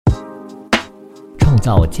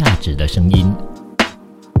造价值的声音。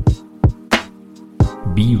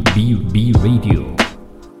B Radio。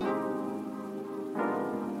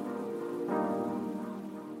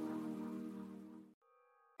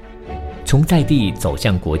从在地走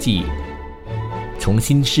向国际，从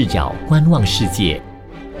新视角观望世界，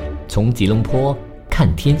从吉隆坡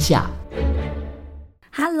看天下。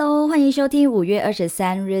Hello， 欢迎收听5月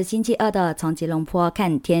23日星期二的从吉隆坡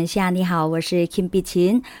看天下。你好，我是 Kim 碧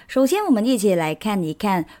琴。首先我们一起来看一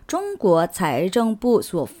看中国财政部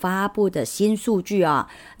所发布的新数据啊。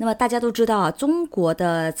那么大家都知道啊，中国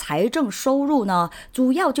的财政收入呢，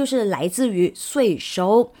主要就是来自于税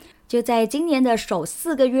收。就在今年的首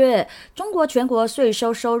4个月，中国全国税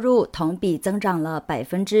收收入同比增长了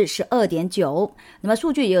 12.9%。 那么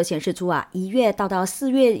数据也有显示出啊，1月到4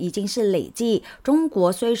月已经是累计中国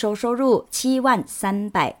税收收入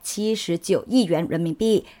7.379亿元人民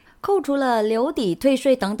币。扣除了留抵退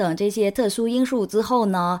税等等这些特殊因素之后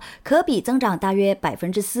呢，可比增长大约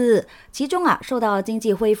 4%。 其中啊，受到经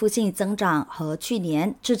济恢复性增长和去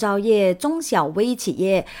年制造业、中小微企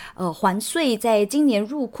业还税在今年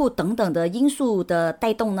入库等等的因素的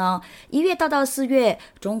带动呢，1月到4月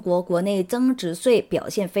中国国内增值税表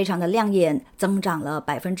现非常的亮眼，增长了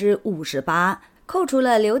 58%。 扣除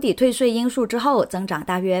了留抵退税因素之后，增长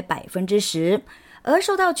大约 10%。而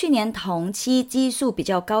受到去年同期基数比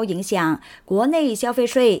较高影响，国内消费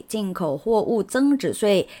税、进口货物增值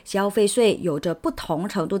税、消费税有着不同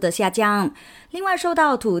程度的下降。另外受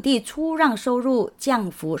到土地出让收入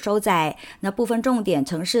降幅收窄，那部分重点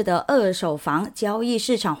城市的二手房交易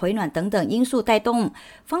市场回暖等等因素带动，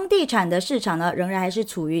房地产的市场呢仍然还是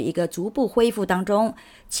处于一个逐步恢复当中。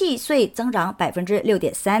契税增长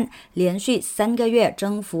 6.3%， 连续3个月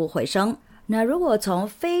增幅回升。那如果从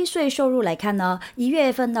非税收入来看呢，1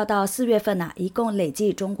月份到4月份一共累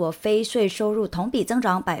计中国非税收入同比增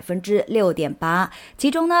长 6.8%，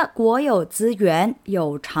 其中呢，国有资源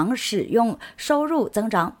有偿使用收入增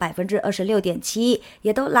长 26.7%，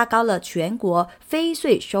 也都拉高了全国非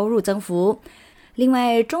税收入增幅。另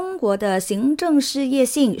外，中国的行政事业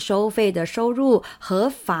性收费的收入和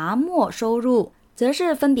罚没收入则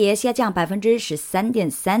是分别下降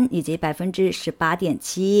 13.3% 以及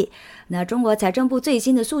 18.7%。 那中国财政部最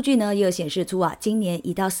新的数据呢，也有显示出今年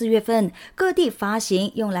1到4月份各地发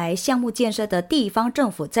行用来项目建设的地方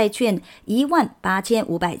政府债券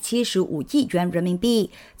18575亿元人民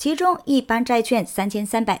币，其中一般债券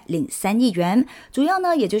3303亿元，主要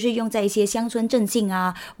呢也就是用在一些乡村振兴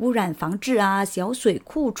污染防治小水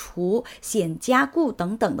库除、险加固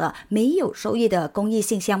等等的没有收益的公益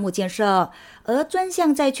性项目建设。而专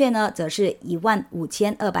项债券呢，则是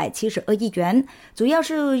15272亿元，主要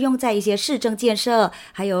是用在一些市政建设，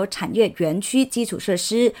还有产业园区基础设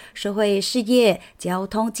施、社会事业、交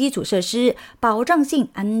通基础设施、保障性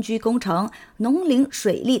安居工程、农林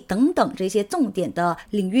水利等等这些重点的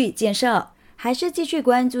领域建设。还是继续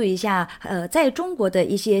关注一下在中国的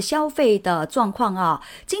一些消费的状况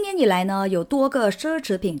今年以来呢，有多个奢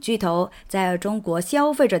侈品巨头在中国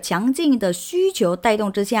消费者强劲的需求带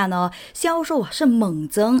动之下呢，销售是猛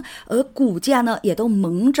增，而股价呢也都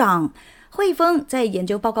猛涨。汇丰在研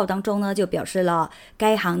究报告当中呢，就表示了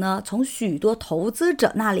该行呢从许多投资者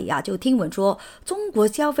那里就听闻说，中国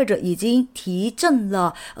消费者已经提振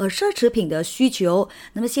了奢侈品的需求，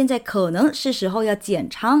那么现在可能是时候要减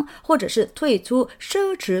仓或者是退出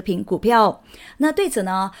奢侈品股票。那对此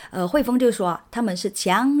呢汇丰就说他们是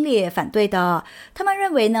强烈反对的。他们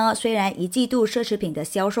认为呢，虽然一季度奢侈品的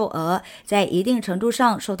销售额在一定程度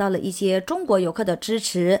上受到了一些中国游客的支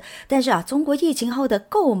持，但是中国疫情后的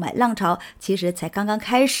购买浪潮其实才刚刚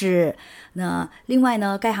开始。那另外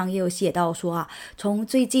呢，该行也有写到说从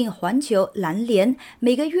最近环球蓝联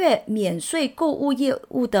每个月免税购物业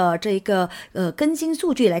务的这个更新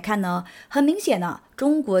数据来看呢，很明显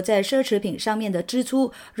中国在奢侈品上面的支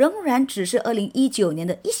出仍然只是2019年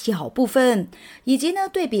的一小部分，以及呢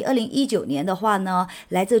对比2019年的话呢，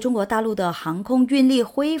来自中国大陆的航空运力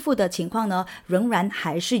恢复的情况呢，仍然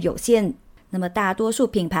还是有限。那么大多数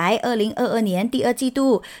品牌2022年第2季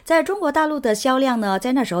度在中国大陆的销量呢，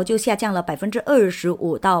在那时候就下降了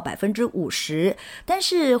 25% 到 50%。 但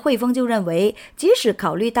是汇丰就认为，即使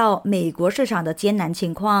考虑到美国市场的艰难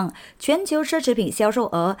情况，全球奢侈品销售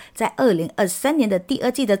额在2023年的第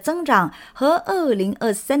2季的增长和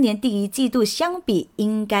2023年第1季度相比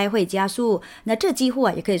应该会加速。那这几乎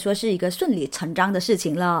也可以说是一个顺理成章的事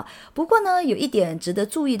情了。不过呢，有一点值得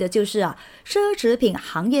注意的就是奢侈品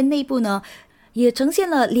行业内部呢也呈现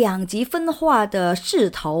了两极分化的势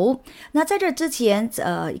头。那在这之前，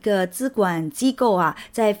一个资管机构啊，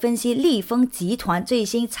在分析利丰集团最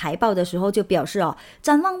新财报的时候就表示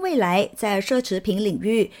展望未来，在奢侈品领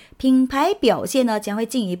域，品牌表现呢将会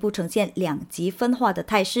进一步呈现两极分化的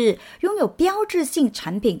态势。拥有标志性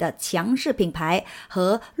产品的强势品牌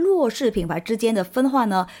和弱势品牌之间的分化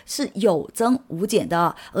呢是有增无减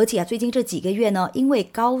的，而且最近这几个月呢，因为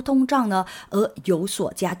高通胀呢而有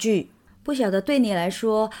所加剧。不晓得对你来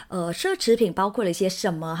说，奢侈品包括了一些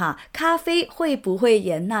什么哈？咖啡会不会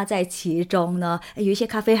也纳在其中呢？有一些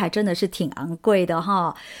咖啡还真的是挺昂贵的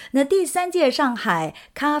哈。那第3届上海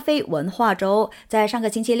咖啡文化周在上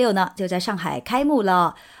个星期六呢，就在上海开幕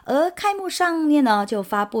了。而开幕上面呢，就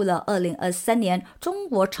发布了2023年中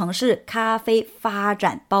国城市咖啡发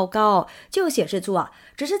展报告，就显示出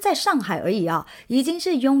只是在上海而已已经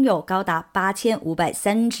是拥有高达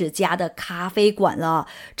8530家的咖啡馆了。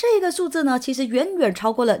这个数字呢，其实远远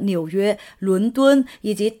超过了纽约、伦敦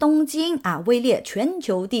以及东京位列全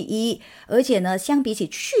球第一。而且呢，相比起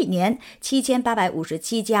去年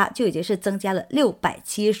7857家，就已经是增加了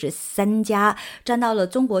673家，占到了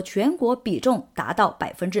中国全国比重达到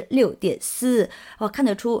6.4%。看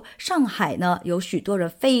得出上海呢有许多人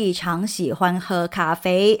非常喜欢喝咖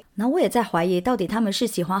啡。那我也在怀疑，到底他们是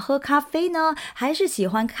喜欢喝咖啡呢，还是喜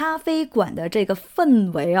欢咖啡馆的这个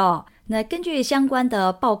氛围那根据相关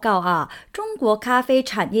的报告中国咖啡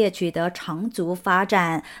产业取得长足发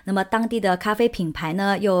展，那么当地的咖啡品牌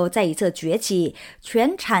呢又再一次崛起，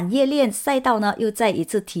全产业链赛道呢又再一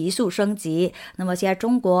次提速升级。那么现在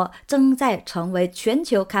中国正在成为全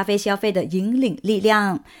球咖啡消费的引领力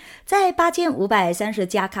量。在8530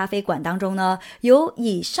家咖啡馆当中呢，有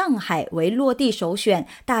以上海为落地首选，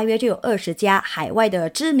大约就有20家海外的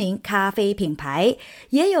知名咖啡品牌，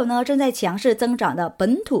也有呢正在强势增长的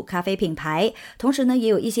本土咖啡品牌，同时呢也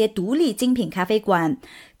有一些独立精品咖啡馆。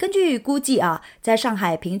根据估计在上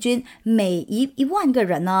海平均每1万个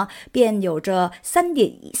人呢，便有着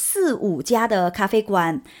3.45家的咖啡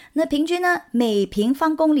馆，那平均呢每平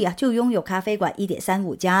方公里就拥有咖啡馆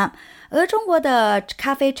1.35家。而中国的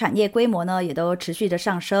咖啡产业规模呢也都持续的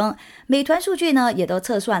上升，美团数据呢也都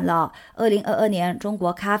测算了2022年中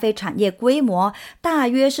国咖啡产业规模大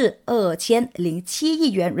约是2007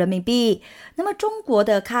亿元人民币。那么中国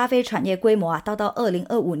的咖啡产业规模到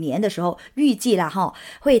2025年的时候，预计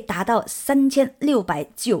会达到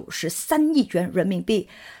3693亿元人民币。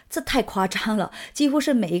这太夸张了，几乎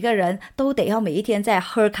是每一个人都得要每一天在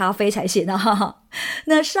喝咖啡才行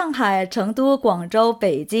那上海、成都、广州、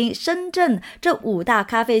北京、深圳这5大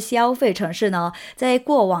咖啡消费城市呢，在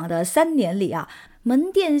过往的3年里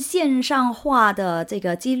门店线上化的这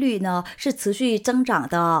个几率呢是持续增长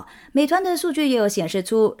的。美团的数据也有显示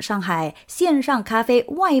出，上海线上咖啡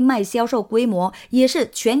外卖销售规模也是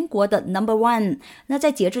全国的 No.1。 那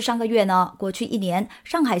在截至上个月呢，过去1年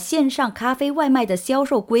上海线上咖啡外卖的销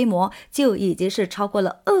售规模就已经是超过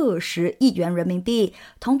了20亿元人民币，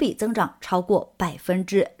同比增长超过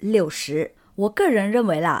60%。我个人认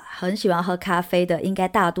为啦，很喜欢喝咖啡的应该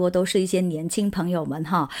大多都是一些年轻朋友们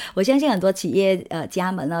我相信很多企业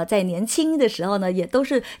家们呢，在年轻的时候呢，也都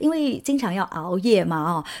是因为经常要熬夜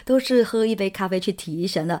嘛都是喝一杯咖啡去提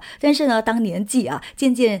神的。但是呢，当年纪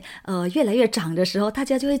渐渐越来越长的时候，大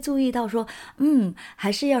家就会注意到说，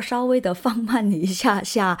还是要稍微的放慢一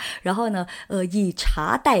下，然后呢以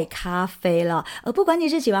茶代咖啡了。不管你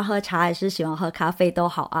是喜欢喝茶还是喜欢喝咖啡都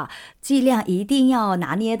好剂量一定要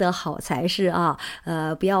拿捏得好才是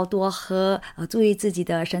不要多喝，注意自己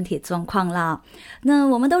的身体状况啦。那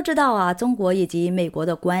我们都知道中国以及美国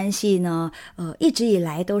的关系呢，一直以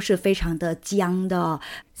来都是非常的僵的。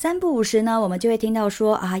3不5时呢，我们就会听到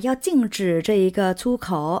说要禁止这一个出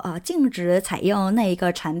口禁止采用那一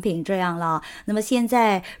个产品这样了。那么现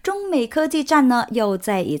在中美科技战呢又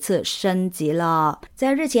再一次升级了。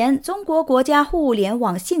在日前，中国国家互联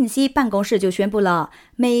网信息办公室就宣布了，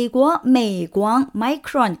美国美光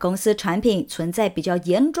Micron 公司产品存在比较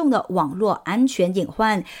严重的网络安全隐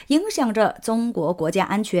患，影响着中国国家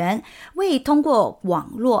安全。未通过网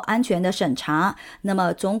络安全的审查，那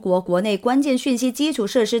么中国国内关键讯息基础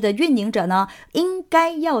设施的运营者呢，应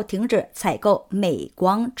该要停止采购美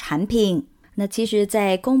光产品。那其实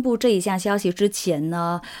在公布这一项消息之前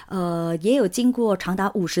呢，也有经过长达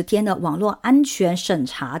50天的网络安全审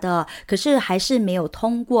查的，可是还是没有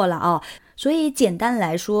通过了所以简单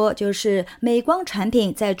来说，就是美光产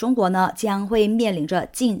品在中国呢将会面临着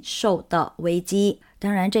禁售的危机。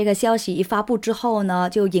当然这个消息一发布之后呢，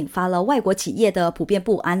就引发了外国企业的普遍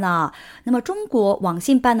不安啦。那么中国网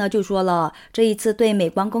信办呢就说了，这一次对美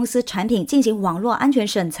光公司产品进行网络安全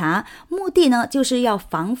审查，目的呢就是要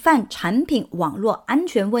防范产品网络安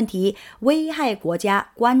全问题危害国家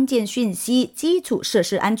关键讯息基础设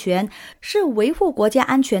施安全，是维护国家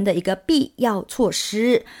安全的一个必要措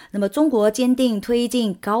施。那么中国坚定推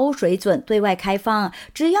进高水准对外开放，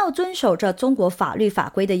只要遵守着中国法律法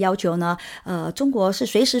规的要求呢，中国是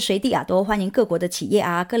随时随地都欢迎各国的企业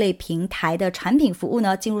各类平台的产品服务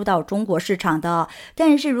呢进入到中国市场的。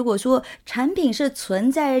但是如果说产品是存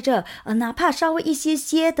在着哪怕稍微一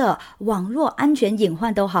些的网络安全隐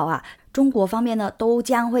患都好中国方面呢都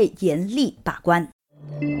将会严厉把关。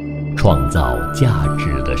创造价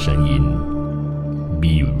值的声音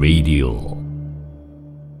Be Radio。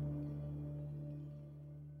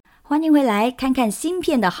欢迎回来看看芯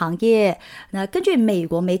片的行业。那根据美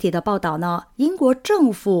国媒体的报道呢，英国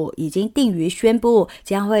政府已经定于宣布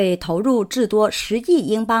将会投入至多10亿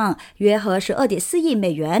英镑，约合12.4亿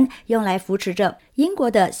美元，用来扶持着英国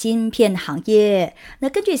的芯片行业。那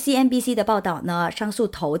根据 CNBC 的报道呢，上述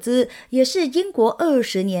投资也是英国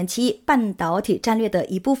20年期半导体战略的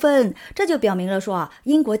一部分，这就表明了说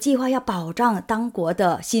英国计划要保障当国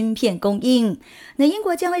的芯片供应。那英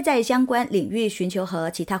国将会在相关领域寻求和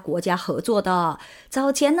其他国家合作的。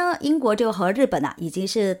早前呢，英国就和日本已经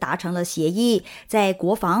是达成了协议，在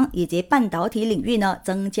国防以及半导体领域呢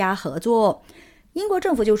增加合作。英国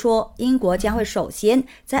政府就说，英国将会首先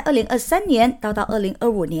在2023年到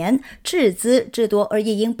2025年斥资至多2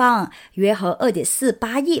亿英镑，约合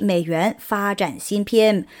2.48亿美元发展芯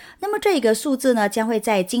片。那么这个数字呢，将会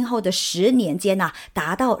在今后的10年间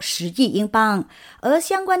达到10亿英镑。而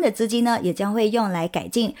相关的资金呢，也将会用来改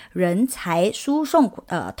进人才输送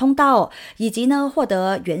通道，以及呢获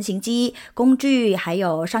得原型机、工具还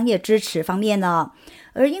有商业支持方面呢。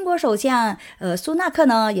而英国首相苏纳克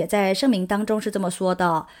呢，也在声明当中是这么说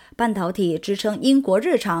的：半导体支撑英国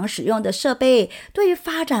日常使用的设备，对于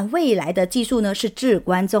发展未来的技术呢是至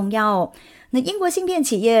关重要。那英国芯片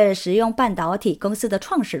企业使用半导体公司的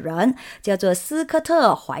创始人叫做斯科特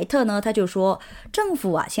·怀特呢，他就说，政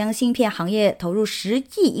府向芯片行业投入10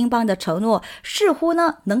亿英镑的承诺，似乎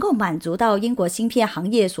呢能够满足到英国芯片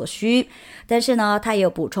行业所需。但是呢，他也有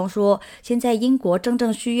补充说，现在英国真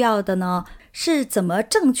正需要的呢，是怎么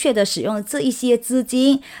正确的使用这一些资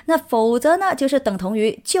金，那否则呢就是等同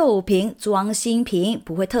于旧瓶装新瓶，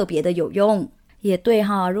不会特别的有用。也对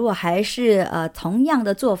如果还是同样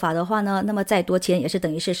的做法的话呢，那么再多钱也是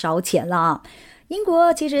等于是烧钱了。英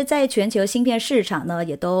国其实在全球芯片市场呢，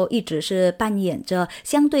也都一直是扮演着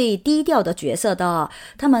相对低调的角色的。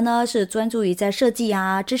他们呢是专注于在设计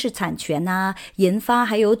知识产权研发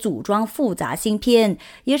还有组装复杂芯片，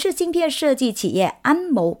也是芯片设计企业安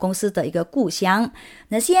谋公司的一个故乡。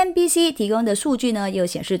那 CNBC 提供的数据呢，又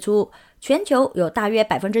显示出全球有大约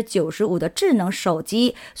 95% 的智能手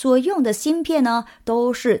机所用的芯片呢，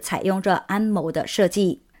都是采用着安谋的设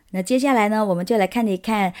计。那接下来呢，我们就来看一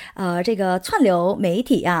看这个串流媒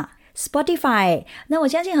体Spotify。 那我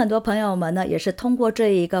相信很多朋友们呢也是通过这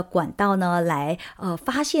一个管道呢来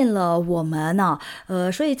发现了我们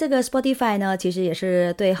所以这个 Spotify 呢其实也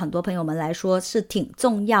是对很多朋友们来说是挺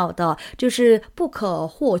重要的，就是不可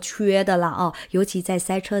或缺的啦尤其在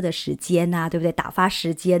塞车的时间对不对，打发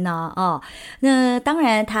时间那当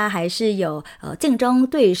然它还是有竞争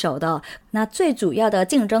对手的。那最主要的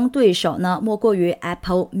竞争对手呢，莫过于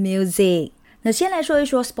Apple Music。那先来说一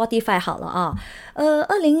说 Spotify 好了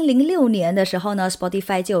2006年的时候呢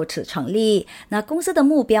Spotify 就此成立。那公司的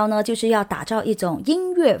目标呢，就是要打造一种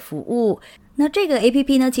音乐服务。那这个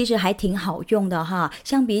APP 呢其实还挺好用的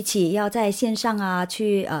相比起要在线上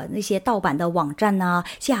去那些盗版的网站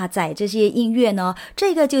下载这些音乐呢，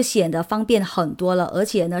这个就显得方便很多了，而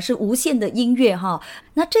且呢是无限的音乐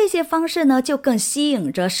那这些方式呢就更吸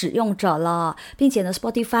引着使用者了，并且呢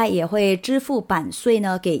Spotify 也会支付版税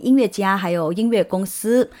呢给音乐家还有音乐公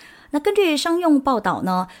司。那根据商用报道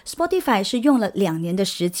呢， Spotify 是用了2年的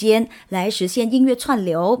时间来实现音乐串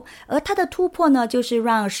流，而它的突破呢，就是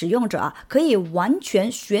让使用者可以完全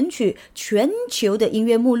选取全球的音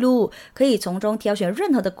乐目录，可以从中挑选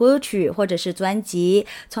任何的歌曲或者是专辑，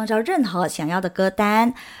创造任何想要的歌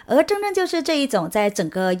单。而真正就是这一种在整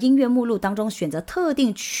个音乐目录当中选择特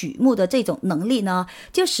定曲目的这种能力呢，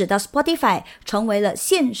就使得 Spotify 成为了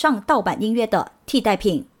线上盗版音乐的替代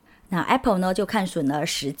品。那 Apple 呢就看准了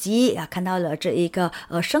时机看到了这一个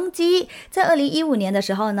商机。在2015年的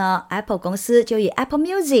时候呢 Apple 公司就以 Apple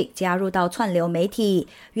Music 加入到串流媒体，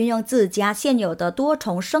运用自家现有的多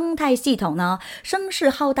重生态系统呢，声势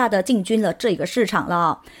浩大的进军了这个市场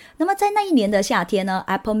了。那么在那一年的夏天呢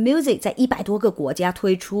Apple Music 在100多个国家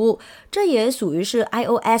推出，这也属于是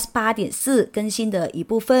iOS 8.4 更新的一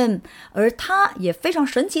部分，而它也非常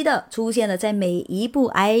神奇的出现了在每一部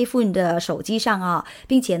iPhone 的手机上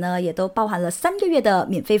并且呢也都包含了3个月的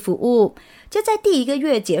免费服务。就在第1个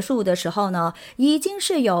月结束的时候呢，已经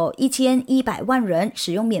是有1100万人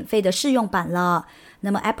使用免费的试用版了。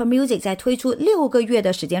那么 Apple Music 在推出6个月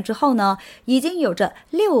的时间之后呢，已经有着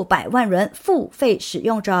600万人付费使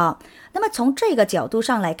用者。那么从这个角度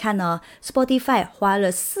上来看呢， Spotify 花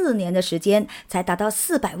了4年的时间才达到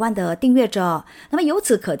400万的订阅者。那么由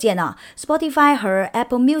此可见Spotify 和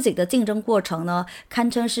Apple Music 的竞争过程呢，堪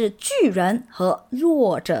称是巨人和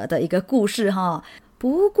弱者的一个故事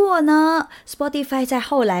不过呢 Spotify 在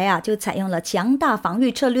后来就采用了强大防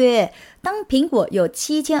御策略。当苹果有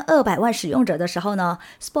7200万使用者的时候呢，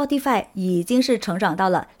 Spotify 已经是成长到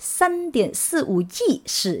了 3.45 亿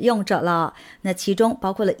使用者了。那其中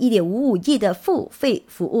包括了 1.55 亿的付费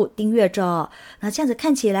服务订阅者。那这样子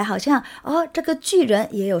看起来好像这个巨人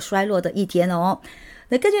也有衰落的一天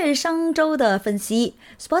那根据上周的分析，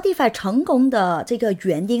 Spotify 成功的这个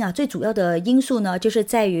原因最主要的因素呢，就是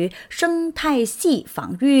在于生态系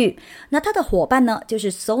防御。那它的伙伴呢，就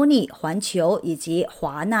是 Sony 环球以及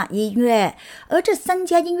华纳音乐，而这3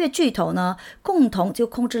家音乐巨头呢，共同就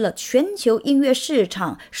控制了全球音乐市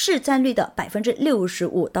场市占率的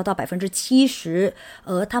 65% 到 70%，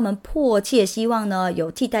 而他们迫切希望呢，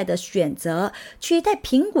有替代的选择，取代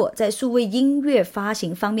苹果在数位音乐发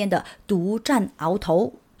行方面的独占鳌头。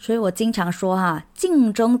所以我经常说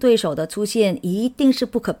竞争对手的出现一定是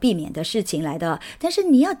不可避免的事情来的，但是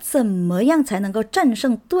你要怎么样才能够战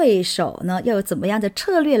胜对手呢？要有怎么样的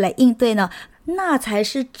策略来应对呢？那才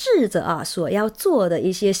是智者所要做的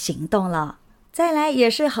一些行动了。再来也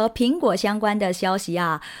是和苹果相关的消息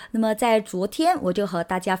那么在昨天我就和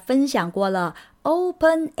大家分享过了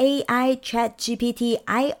OpenAI ChatGPT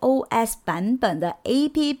iOS 版本的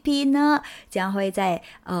APP 呢，将会在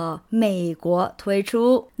美国推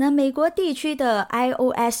出。那美国地区的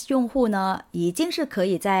iOS 用户呢，已经是可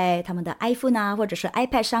以在他们的 iPhone 或者是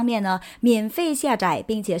iPad 上面呢，免费下载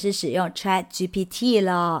并且是使用 ChatGPT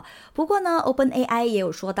了。不过呢 OpenAI 也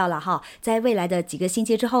有说到了在未来的几个星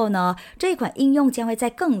期之后呢，这一款应用将会在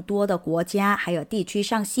更多的国家还有地区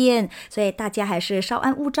上线，所以大家还是稍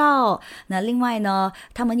安勿躁。那另外呢，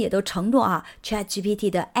他们也都承诺ChatGPT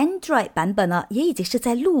的 Android 版本呢，也已经是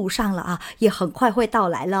在路上了也很快会到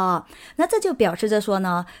来了。那这就表示着说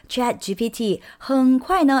呢 ChatGPT 很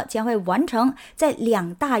快呢将会完成在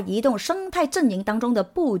2大移动生态阵营当中的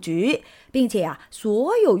布局，并且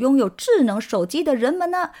所有拥有智能手机的人们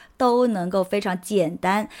呢，都能够非常简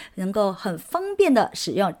单，能够很方便的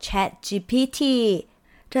使用 ChatGPT。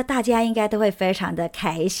这大家应该都会非常的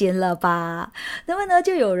开心了吧？那么呢，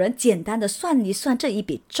就有人简单的算一算这一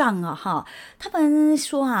笔账他们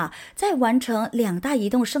说在完成2大移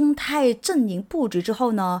动生态阵营布局之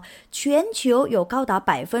后呢，全球有高达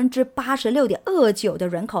 86.29% 的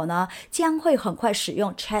人口呢，将会很快使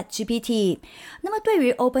用 ChatGPT。那么对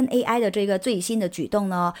于 OpenAI 的这个最新的举动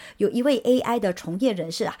呢，有一位 AI 的从业人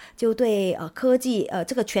士就对科技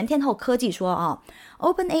这个全天候科技说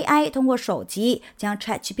OpenAI 通过手机将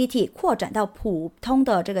ChatGPT 扩展到普通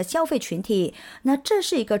的这个消费群体，那这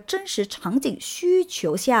是一个真实场景需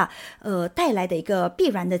求下带来的一个必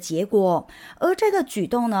然的结果。而这个举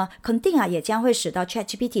动呢，肯定也将会使到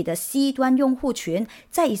ChatGPT 的 C 端用户群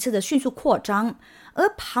再一次的迅速扩张。而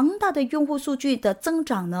庞大的用户数据的增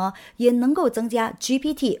长呢，也能够增加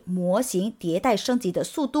GPT 模型迭代升级的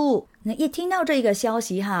速度。那一听到这个消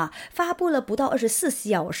息发布了不到24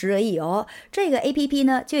小时而已这个 APP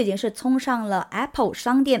呢就已经是冲上了 Apple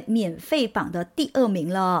商店免费榜的第2名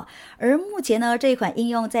了。而目前呢，这款应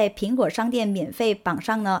用在苹果商店免费榜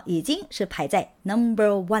上呢，已经是排在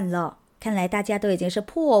No.1 了。看来大家都已经是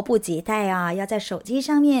迫不及待要在手机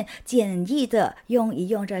上面简易的用一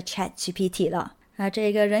用这 ChatGPT 了。那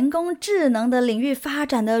这个人工智能的领域发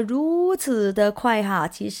展的如此的快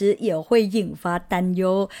其实也会引发担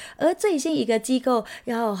忧。而最新一个机构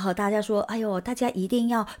要和大家说，大家一定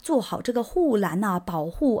要做好这个护栏保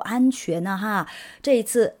护安全这一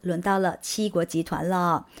次轮到了7国集团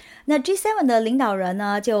了。那 G7 的领导人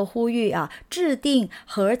呢，就呼吁制定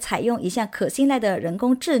和采用一项可信赖的人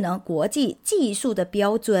工智能国际技术的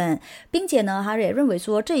标准，并且呢，他也认为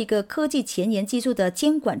说，这一个科技前沿技术的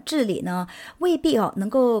监管治理呢，未必能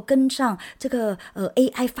够跟上这个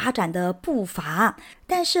AI 发展的步伐。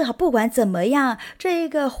但是不管怎么样，这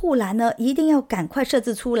个护栏呢一定要赶快设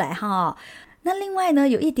置出来哈。那另外呢，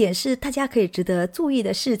有一点是大家可以值得注意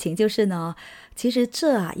的事情，就是呢，其实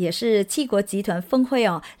这也是七国集团峰会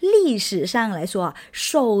历史上来说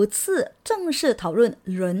首次正式讨论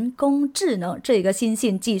人工智能这个新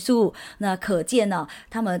兴技术。那可见呢，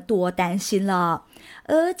他们多担心了。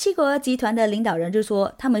而七国集团的领导人就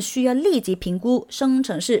说，他们需要立即评估生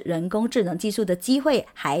成式人工智能技术的机会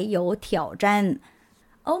还有挑战。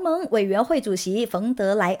欧盟委员会主席冯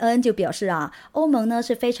德莱恩就表示欧盟呢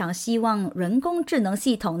是非常希望人工智能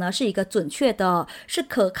系统呢是一个准确的、是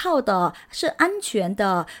可靠的、是安全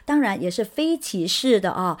的，当然也是非歧视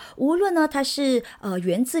的无论呢它是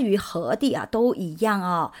源自于何地都一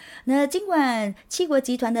样那尽管七国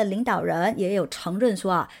集团的领导人也有承认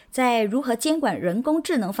说在如何监管人工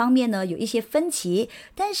智能方面呢有一些分歧，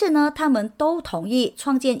但是呢他们都同意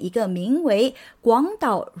创建一个名为广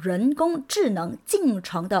岛人工智能进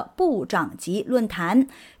程的部长级论坛，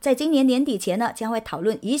在今年年底前呢将会讨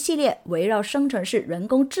论一系列围绕生成式人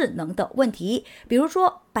工智能的问题，比如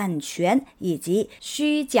说版权以及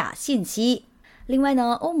虚假信息。另外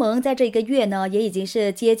呢，欧盟在这个月呢也已经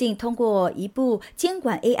是接近通过一部监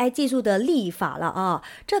管 AI 技术的立法了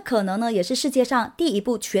这可能呢也是世界上第一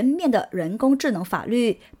部全面的人工智能法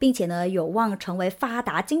律，并且呢有望成为发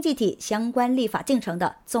达经济体相关立法进程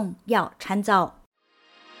的重要参照。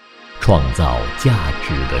创造价值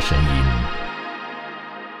的声音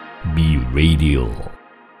Be Radio。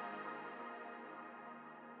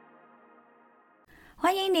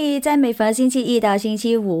欢迎你在每逢星期一到星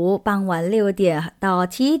期五傍晚6点到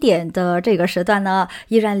7点的这个时段呢，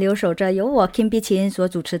依然留守着由我 Kim 碧琴所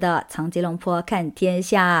主持的从吉隆坡看天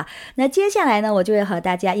下。那接下来呢，我就会和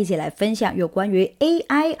大家一起来分享有关于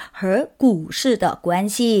AI 和股市的关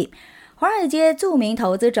系。华尔街著名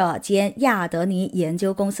投资者兼亚德尼研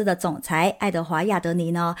究公司的总裁爱德华·亚德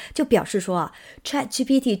尼呢，就表示说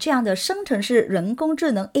ChatGPT 这样的生成式人工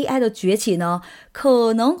智能 AI 的崛起呢，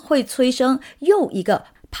可能会催生又一个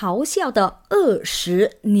咆哮的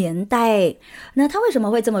20年代。那他为什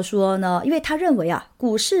么会这么说呢？因为他认为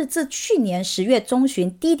股市自去年10月中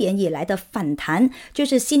旬低点以来的反弹就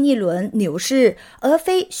是新一轮牛市，而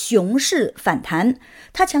非熊市反弹。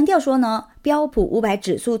他强调说呢，标普500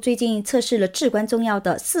指数最近测试了至关重要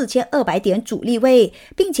的4200点阻力位，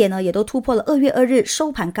并且呢也都突破了2月2日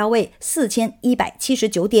收盘高位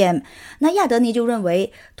4179点。那亚德尼就认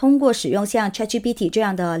为，通过使用像 ChatGPT 这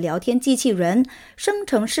样的聊天机器人，生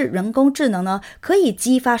成式人工智能呢可以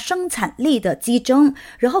激发生产力的激增，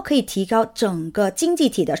然后可以提高整个经济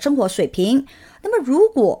体的生活水平。那么如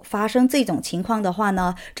果发生这种情况的话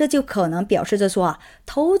呢，这就可能表示着说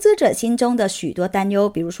投资者心中的许多担忧，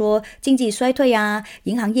比如说经济衰退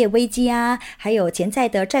银行业危机还有潜在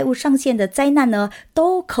的债务上限的灾难呢，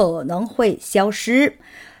都可能会消失。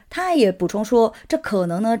他也补充说，这可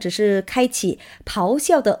能呢只是开启咆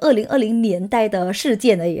哮的2020年代的事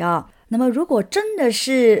件而已那么如果真的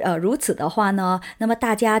是如此的话呢，那么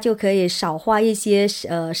大家就可以少花一些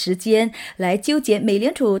时间来纠结美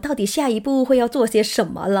联储到底下一步会要做些什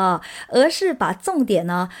么了，而是把重点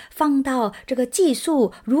呢放到这个技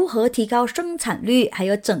术如何提高生产率还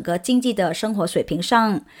有整个经济的生活水平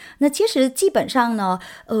上。那其实基本上呢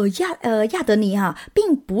亚德尼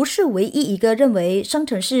并不是唯一一个认为生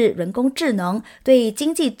成式人工智能对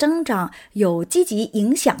经济增长有积极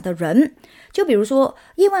影响的人。就比如说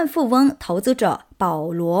亿万富翁投资者保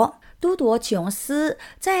罗都铎琼斯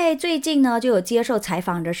在最近呢就有接受采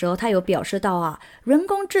访的时候，他有表示到人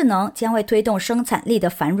工智能将会推动生产力的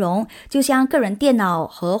繁荣，就像个人电脑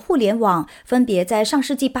和互联网分别在上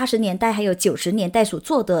世纪80年代还有90年代所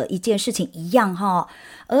做的一件事情一样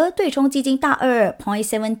而对冲基金大鳄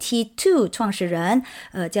Point72 创始人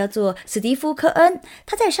叫做史蒂夫·科恩，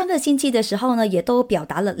他在上个星期的时候呢也都表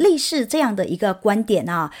达了类似这样的一个观点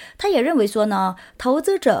他也认为说呢，投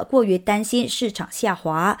资者过于担心市场下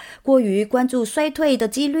滑，过于关注衰退的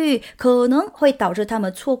几率，可能会导致他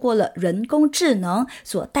们错过了人工智能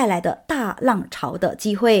所带来的大浪潮的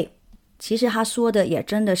机会。其实他说的也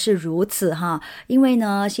真的是如此因为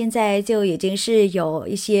呢现在就已经是有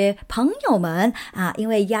一些朋友们因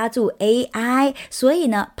为押注 AI， 所以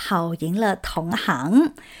呢跑赢了同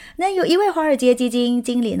行。那有一位华尔街基金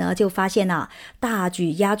经理呢就发现大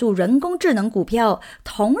举押注人工智能股票，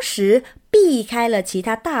同时避开了其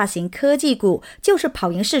他大型科技股，就是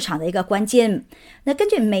跑赢市场的一个关键。那根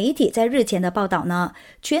据媒体在日前的报道呢，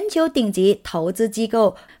全球顶级投资机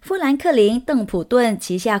构富兰克林邓普顿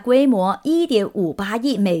旗下规模 1.58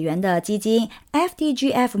 亿美元的基金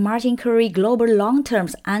FTGF Martin Currie Global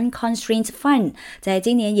Long-Term Unconstrained Fund 在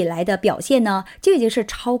今年以来的表现呢，就已经是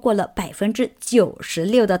超过了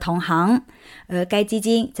 96% 的同行。而该基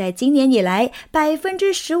金在今年以来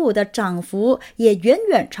 15% 的涨幅，也远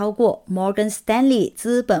远超过 Morgan Stanley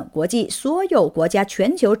资本国际所有国家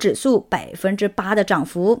全球指数 8% 的涨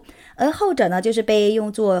幅，而后者呢，就是被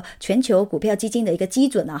用作全球股票基金的一个基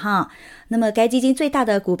准了哈。那么该基金最大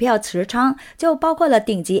的股票持仓就包括了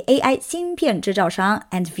顶级 AI 芯片制造商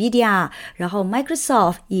NVIDIA， 然后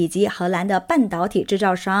Microsoft 以及荷兰的半导体制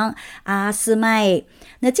造商阿斯麦。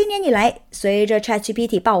那今年以来，随着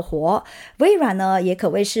ChatGPT 爆火，微软呢也可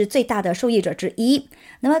谓是最大的受益者之一。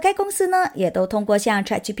那么该公司呢也都通过向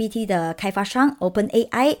ChatGPT 的开发商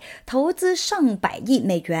OpenAI 投资上百亿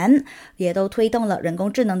美元，也都推动了人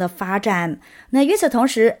工智能的发展。那与此同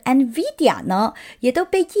时 NVIDIA 呢也都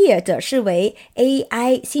被业者视为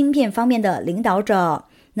AI 芯片方面的领导者。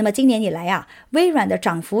那么今年以来啊，微软的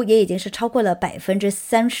涨幅也已经是超过了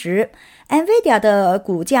 30%， NVIDIA 的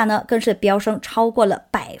股价呢更是飙升超过了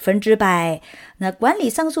 100%。那管理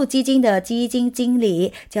上述基金的基金经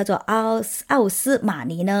理叫做奥斯马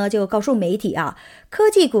尼呢，就告诉媒体啊，科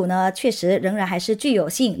技股呢确实仍然还是具有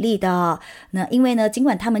吸引力的。那因为呢，尽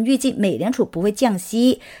管他们预计美联储不会降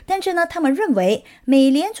息，但是呢，他们认为美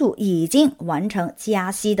联储已经完成加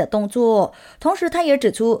息的动作。同时他也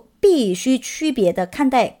指出，必须区别的看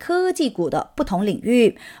待科技股的不同领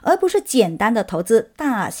域，而不是简单的投资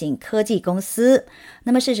大型科技公司。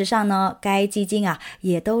那么事实上呢，该基金啊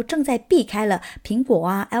也都正在避开了苹果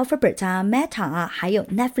啊、Alphabet 啊、Meta 啊，还有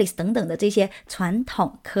Netflix 等等的这些传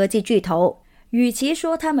统科技巨头。与其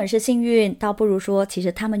说他们是幸运，倒不如说其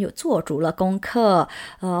实他们有做足了功课，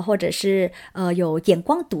或者是有眼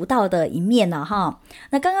光独到的一面呢哈。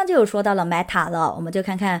那刚刚就有说到了 Meta 了，我们就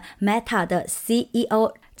看看 Meta 的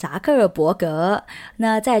CEO扎克尔伯格。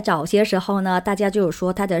那在早些时候呢，大家就有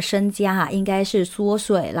说他的身家应该是缩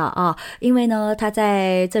水了啊，因为呢他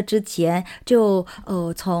在这之前就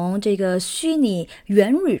从这个虚拟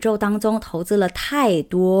元宇宙当中投资了太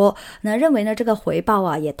多，那认为呢这个回报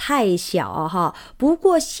啊也太小哈。不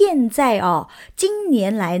过现在今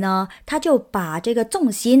年来呢，他就把这个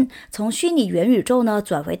重心从虚拟元宇宙呢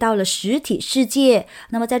转回到了实体世界。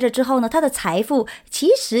那么在这之后呢，他的财富其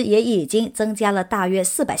实也已经增加了大约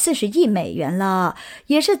440亿美元了，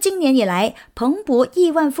也是今年以来彭博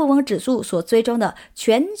亿万富翁指数所追踪的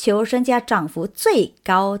全球身家涨幅最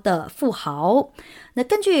高的富豪。那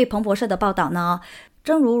根据彭博社的报道呢，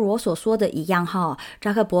正如我所说的一样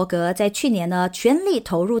扎克伯格在去年呢全力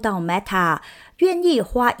投入到 Meta， 愿意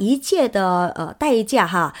花一切的代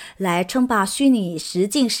价来称霸虚拟实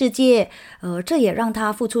境世界，这也让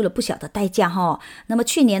他付出了不小的代价那么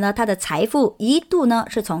去年呢，他的财富一度呢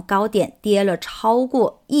是从高点跌了超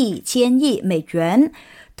过1000亿美元。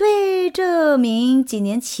对这名几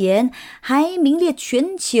年前还名列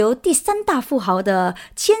全球第3大富豪的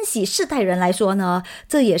千禧世代人来说呢，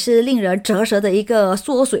这也是令人啧舌的一个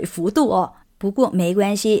缩水幅度不过没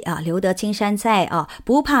关系啊，留得青山在啊，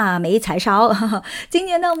不怕没柴烧。今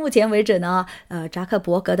年到目前为止呢，扎克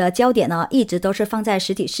伯格的焦点呢一直都是放在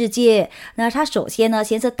实体世界。那他首先呢，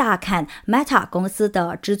先是大砍 Meta 公司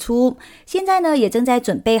的支出，现在呢也正在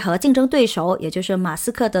准备和竞争对手，也就是马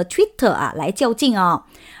斯克的 Twitter 来较劲而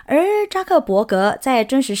扎克伯格在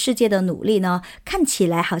真实世界的努力呢，看起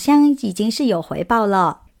来好像已经是有回报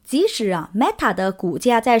了。即使Meta 的股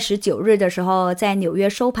价在19日的时候在纽约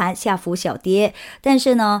收盘下幅小跌，但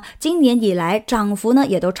是呢，今年以来涨幅呢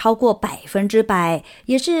也都超过100%，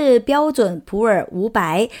也是标准普尔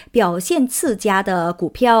500表现次佳的股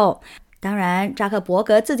票。当然，扎克伯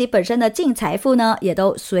格自己本身的净财富呢，也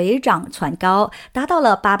都水涨船高，达到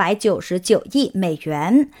了899亿美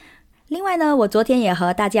元。另外呢，我昨天也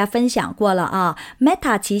和大家分享过了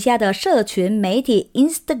Meta 旗下的社群媒体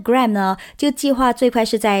Instagram 呢，就计划最快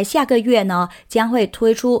是在下个月呢，将会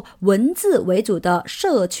推出文字为主的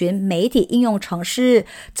社群媒体应用程式，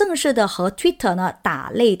正式的和 Twitter 呢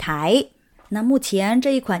打擂台。那目前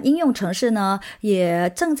这一款应用程式呢，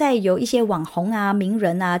也正在有一些网红名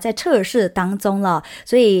人在测试当中了，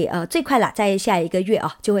所以最快啦，在下一个月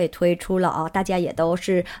就会推出了大家也都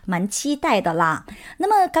是蛮期待的啦。那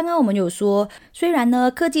么刚刚我们有说，虽然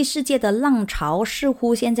呢科技世界的浪潮似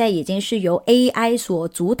乎现在已经是由 AI 所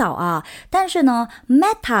主导但是呢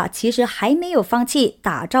Meta 其实还没有放弃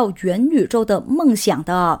打造元宇宙的梦想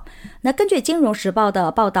的。那根据《金融时报》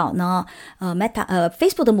的报道呢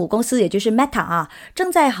，Facebook 的母公司也就是 Meta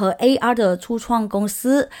正在和 AR 的初创公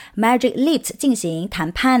司 Magic Leap 进行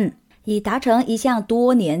谈判，以达成一项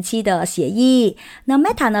多年期的协议。那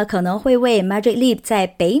Meta 呢可能会为 Magic Leap 在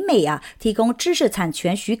北美提供知识产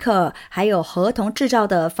权许可，还有合同制造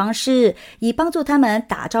的方式，以帮助他们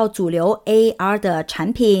打造主流 AR 的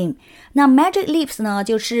产品。那 Magic Leap 呢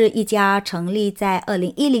就是一家成立在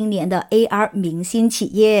2010年的 AR 明星企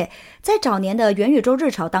业。在早年的元宇宙热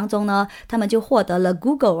潮当中呢，他们就获得了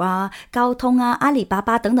Google 高通阿里巴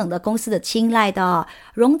巴等等的公司的青睐的，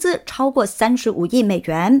融资超过35亿美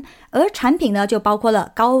元，而产品呢就包括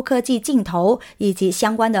了高科技镜头以及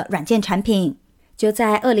相关的软件产品。就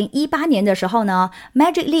在2018年的时候呢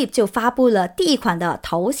Magic Leap 就发布了第一款的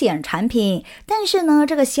头显产品，但是呢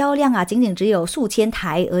这个销量仅仅只有数千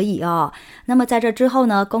台而已那么在这之后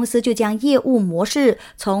呢，公司就将业务模式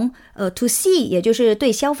从To C 也就是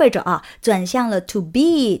对消费者转向了 To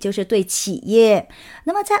B 就是对企业。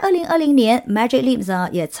那么在2020年 Magic Leap 呢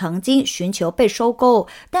也曾经寻求被收购，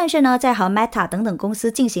但是呢在和 Meta 等等公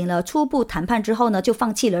司进行了初步谈判之后呢，就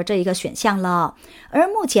放弃了这一个选项了。而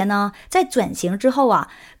目前呢在转型之后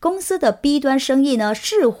公司的 B 端生意呢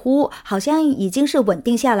似乎好像已经是稳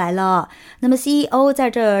定下来了。那么 CEO 在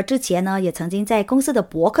这之前呢也曾经在公司的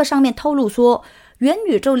博客上面透露说，元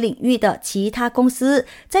宇宙领域的其他公司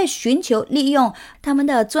在寻求利用他们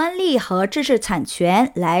的专利和知识产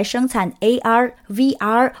权来生产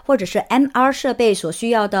AR、VR 或者是 MR 设备所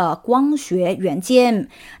需要的光学元件。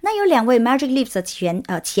那有2位 Magic Leap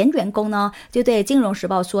的前员工呢，就对金融时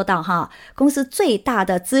报说到公司最大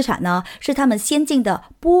的资产呢是他们先进的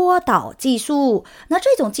波导技术。那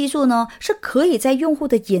这种技术呢是可以在用户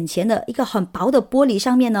的眼前的一个很薄的玻璃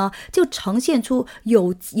上面呢，就呈现出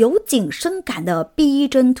有景深感的逼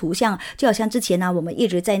真图像，就好像之前我们一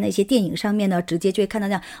直在那些电影上面呢，直接就会看到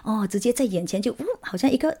这样直接在眼前就好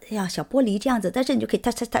像一个小玻璃这样子，但是你就可以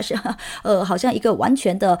touch好像一个完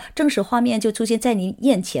全的真实画面就出现在你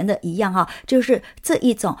眼前的一样就是这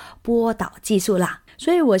一种波导技术啦。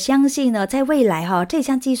所以我相信呢，在未来这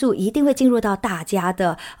项技术一定会进入到大家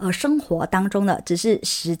的生活当中了，只是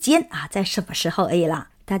时间在什么时候而已啦，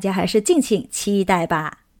大家还是敬请期待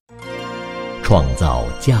吧。创造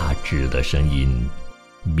价值的声音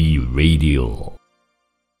Be Radio。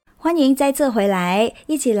 欢迎再次回来，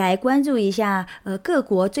一起来关注一下各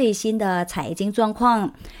国最新的财经状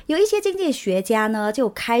况。有一些经济学家呢就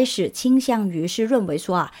开始倾向于是认为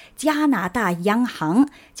说加拿大央行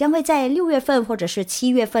将会在6月份或者是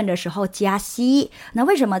7月份的时候加息。那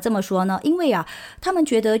为什么这么说呢？因为他们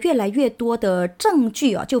觉得越来越多的证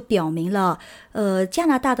据就表明了加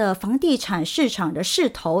拿大的房地产市场的势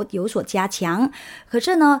头有所加强，可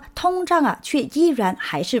是呢通胀却依然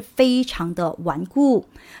还是非常的顽固。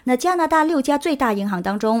那加拿大6家最大银行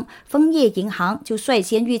当中，枫叶银行就率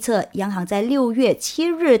先预测央行在6月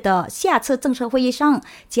7日的下次政策会议上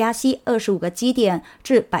加息25个基点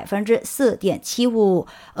至 4.75%，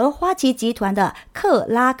 而花旗集团的克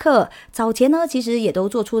拉克早前呢其实也都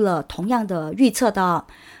做出了同样的预测的。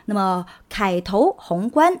那么凯投宏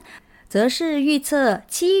观则是预测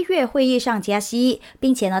7月会议上加息，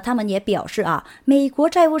并且呢他们也表示美国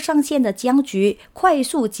债务上限的僵局快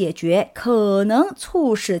速解决可能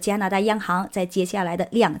促使加拿大央行在接下来的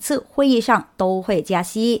2次会议上都会加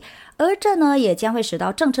息，而这呢也将会使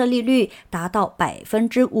到政策利率达到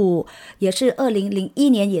 5%， 也是2001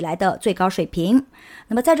年以来的最高水平。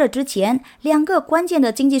那么在这之前2个关键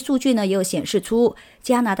的经济数据呢也有显示出，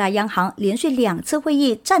加拿大央行连续2次会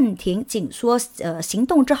议暂停紧缩行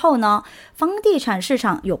动之后呢，房地产市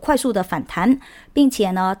场有快速的反弹，并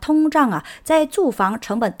且呢通胀在住房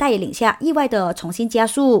成本带领下意外的重新加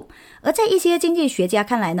速。而在一些经济学家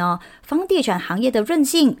看来呢，房地产行业的韧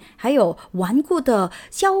性还有顽固的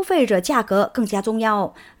消费者价格更加重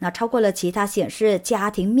要，那超过了其他显示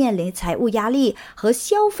家庭面临财务压力和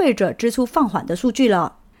消费者支出放缓的数据了。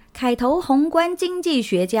凯投宏观经济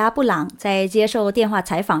学家布朗在接受电话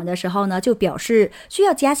采访的时候呢，就表示需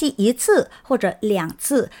要加息1次或者2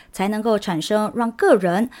次才能够产生让个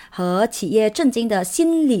人和企业震惊的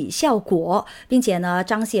心理效果，并且呢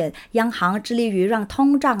彰显央行致力于让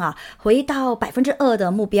通胀回到 2%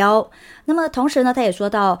 的目标。那么同时呢他也说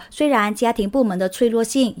到，虽然家庭部门的脆弱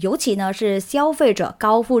性，尤其呢是消费者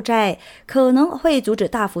高负债可能会阻止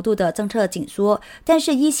大幅度的政策紧缩，但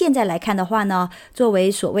是依现在来看的话呢，作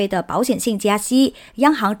为所谓的保险性加息，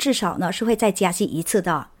央行至少呢是会再加息1次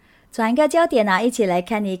的。转一个焦点一起来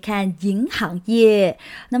看一看银行业。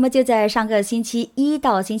那么就在上个星期1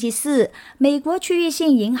到星期4，美国区域性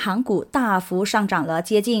银行股大幅上涨了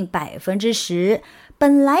接近 10%，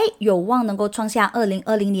本来有望能够创下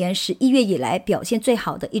2020年11月以来表现最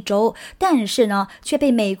好的一周，但是呢，却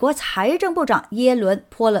被美国财政部长耶伦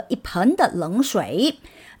泼了一盆的冷水。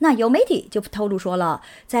那有媒体就透露说了，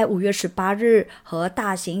在5月18日和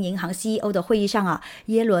大型银行 CEO 的会议上啊，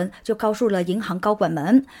耶伦就告诉了银行高管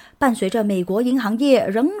们，伴随着美国银行业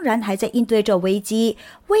仍然还在应对着危机，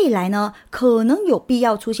未来呢可能有必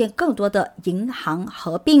要出现更多的银行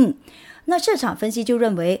合并。那市场分析就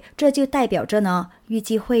认为，这就代表着呢，预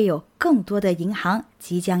计会有更多的银行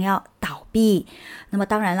即将要倒闭。那么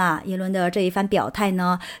当然啦，耶伦的这一番表态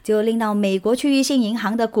呢，就令到美国区域性银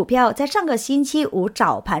行的股票在上个星期五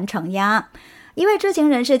早盘承压。一位知情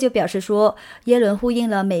人士就表示说，耶伦呼应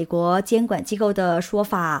了美国监管机构的说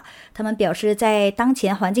法，他们表示在当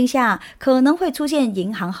前环境下可能会出现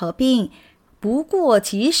银行合并。不过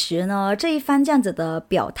其实呢，这一番这样子的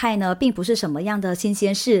表态呢，并不是什么样的新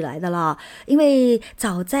鲜事来的啦，因为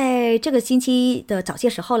早在这个星期的早些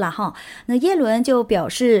时候啦哈，那耶伦就表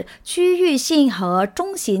示，区域性和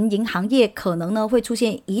中型银行业可能呢会出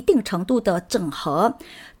现一定程度的整合。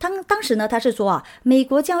当时呢，他是说啊，美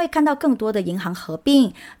国将会看到更多的银行合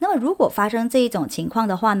并。那么如果发生这一种情况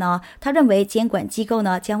的话呢，他认为监管机构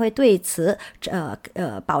呢将会对此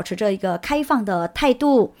保持着一个开放的态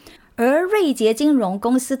度。而瑞杰金融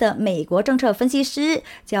公司的美国政策分析师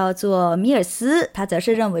叫做米尔斯，他则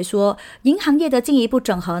是认为说，银行业的进一步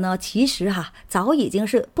整合呢，其实早已经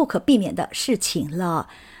是不可避免的事情了。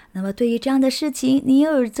那么对于这样的事情，你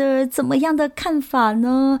有着怎么样的看法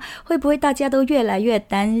呢？会不会大家都越来越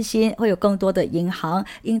担心会有更多的银行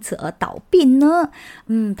因此而倒闭呢？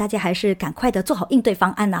大家还是赶快的做好应对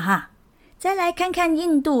方案了哈。再来看看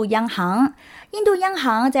印度央行。印度央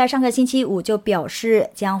行在上个星期五就表示，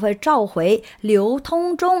将会召回流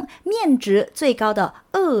通中面值最高的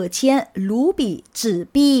2000卢比纸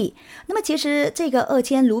币。那么其实这个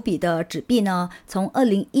2000卢比的纸币呢，从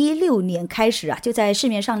2016年开始就在市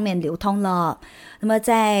面上面流通了。那么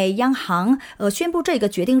在央行宣布这个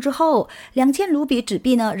决定之后，2000卢比纸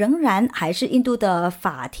币呢仍然还是印度的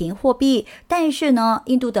法定货币，但是呢，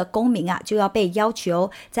印度的公民就要被要求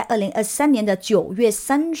在2023年的9月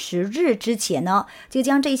30日之前呢，就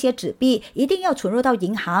将这些纸币一定要存入到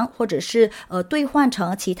银行，或者是兑换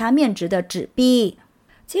成其他面值的纸币。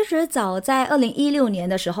其实早在2016年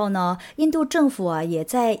的时候呢，印度政府也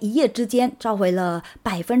在一夜之间召回了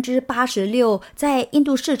86%在印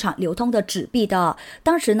度市场流通的纸币的，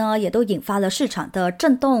当时呢也都引发了市场的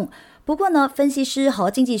震动。不过呢，分析师和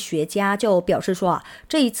经济学家就表示说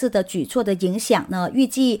这一次的举措的影响呢，预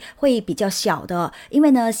计会比较小的，因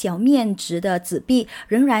为呢，小面值的纸币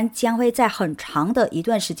仍然将会在很长的一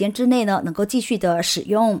段时间之内呢，能够继续的使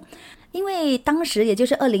用。因为当时也就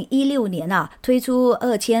是2016年推出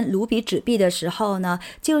2000卢比纸币的时候呢，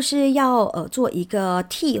就是要做一个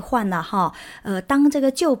替换当这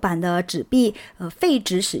个旧版的纸币废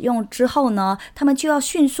止使用之后呢，他们就要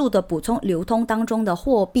迅速的补充流通当中的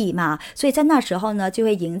货币嘛，所以在那时候呢，就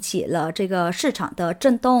会引起了这个市场的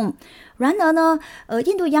震动。然而呢，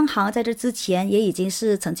印度央行在这之前也已经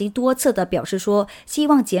是曾经多次的表示说，希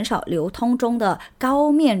望减少流通中的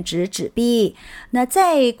高面值纸币。那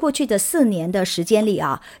在过去的4年的时间里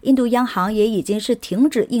印度央行也已经是停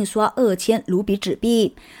止印刷2000卢比纸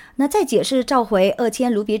币。那在解释召回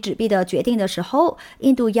2000卢比纸币的决定的时候，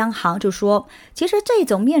印度央行就说，其实这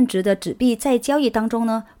种面值的纸币在交易当中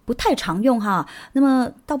呢不太常用那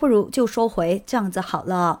么倒不如就收回，这样子好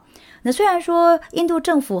了。那虽然说印度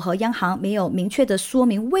政府和央行没有明确的说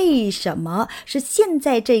明为什么是现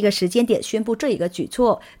在这个时间点宣布这一个举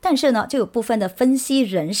措，但是呢，就有部分的分析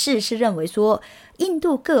人士是认为说，印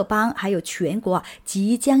度各邦还有全国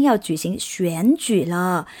即将要举行选举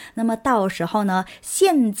了，那么到时候呢，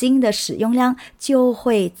现金的使用量就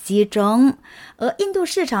会激增，而印度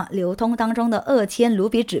市场流通当中的2000卢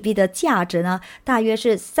比纸币的价值呢，大约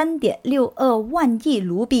是3.62万亿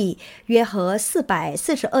卢比，约合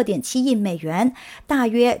442.7亿美元，大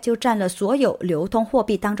约就占了所有流通货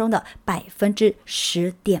币当中的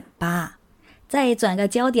10.8%。再转个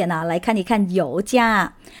焦点来看一看油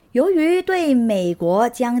价。由于对美国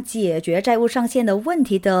将解决债务上限的问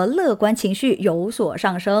题的乐观情绪有所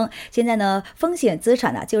上升，现在呢，风险资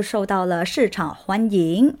产就受到了市场欢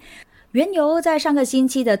迎。原油在上个星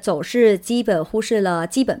期的走势基本忽视了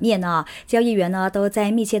基本面交易员呢都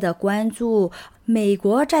在密切的关注美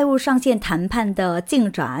国债务上限谈判的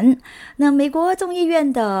进展。那美国众议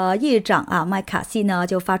院的议长麦卡锡呢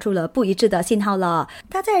就发出了不一致的信号了。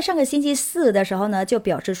他在上个星期四的时候呢就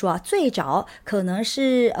表示说最早可能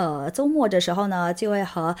是周末的时候呢就会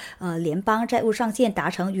和联邦债务上限达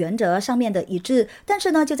成原则上面的一致，但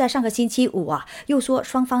是呢就在上个星期五又说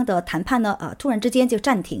双方的谈判呢突然之间就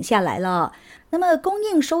暂停下来了。那么供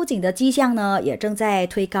应收紧的迹象呢，也正在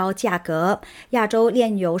推高价格。亚洲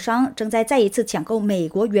炼油商正在再一次抢购美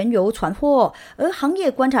国原油存货，而行业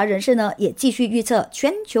观察人士呢，也继续预测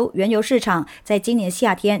全球原油市场在今年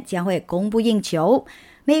夏天将会供不应求。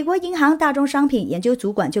美国银行大宗商品研究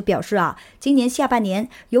主管就表示今年下半年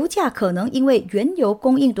油价可能因为原油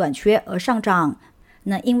供应短缺而上涨。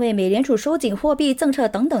那因为美联储收紧货币政策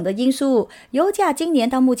等等的因素，油价今年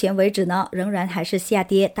到目前为止呢，仍然还是下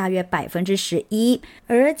跌大约 11%。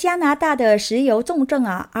而加拿大的石油重镇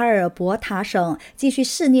阿尔伯塔省继续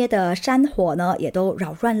肆虐的山火呢，也都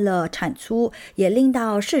扰乱了产出，也令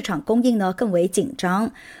到市场供应呢更为紧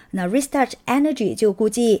张。那 Restart Energy 就估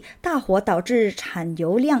计大火导致产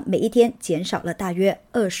油量每一天减少了大约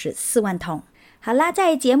24万桶。好啦，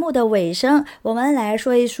在节目的尾声，我们来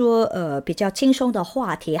说一说比较轻松的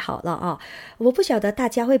话题好了我不晓得大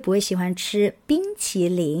家会不会喜欢吃冰淇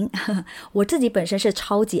淋我自己本身是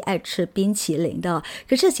超级爱吃冰淇淋的，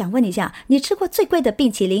可是想问一下，你吃过最贵的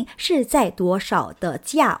冰淇淋是在多少的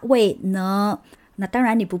价位呢？那当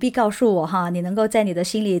然你不必告诉我你能够在你的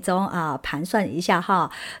心里中盘算一下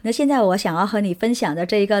那现在我想要和你分享的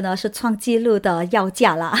这一个呢，是创纪录的要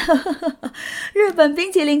价啦日本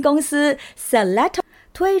冰淇淋公司 Select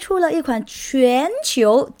推出了一款全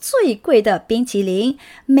球最贵的冰淇淋，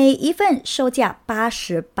每一份售价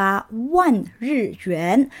88万日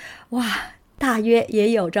元，哇，大约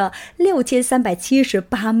也有着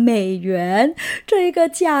6378美元，这一个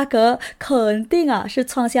价格肯定是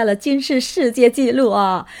创下了金氏世界纪录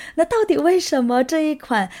那到底为什么这一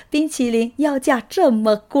款冰淇淋要价这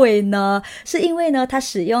么贵呢？是因为呢，它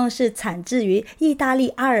使用是产自于意大利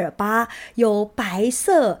阿尔巴有白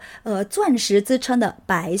色钻石之称的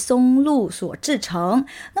白松露所制成。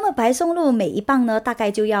那么白松露每一磅呢，大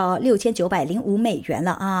概就要6905美元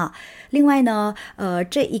了另外呢，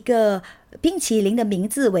这一个冰淇淋的名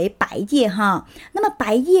字为白叶那么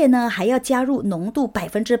白叶呢还要加入浓度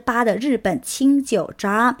 8% 的日本清酒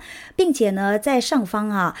渣，并且呢在上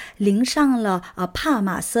方淋上了帕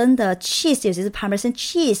玛森的 cheese， 也就是 Parmesan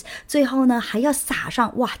cheese， 最后呢还要撒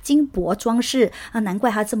上金箔装饰难怪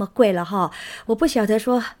它这么贵了我不晓得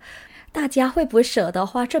说大家会不会舍得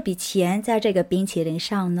花这笔钱在这个冰淇淋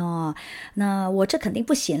上呢？那我这肯定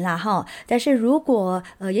不行啦但是如果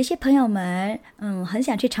有些朋友们很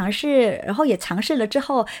想去尝试，然后也尝试了之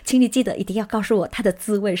后，请你记得一定要告诉我它的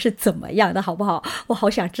滋味是怎么样的好不好？我好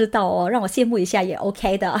想知道让我羡慕一下也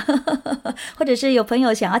OK 的或者是有朋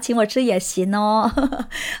友想要请我吃也行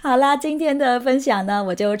好啦，今天的分享呢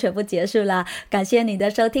我就全部结束了，感谢你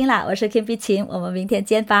的收听啦，我是 Kim 晴，我们明天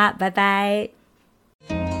见吧，拜拜。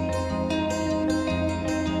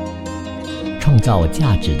创造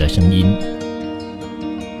价值的声音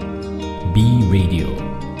B Radio。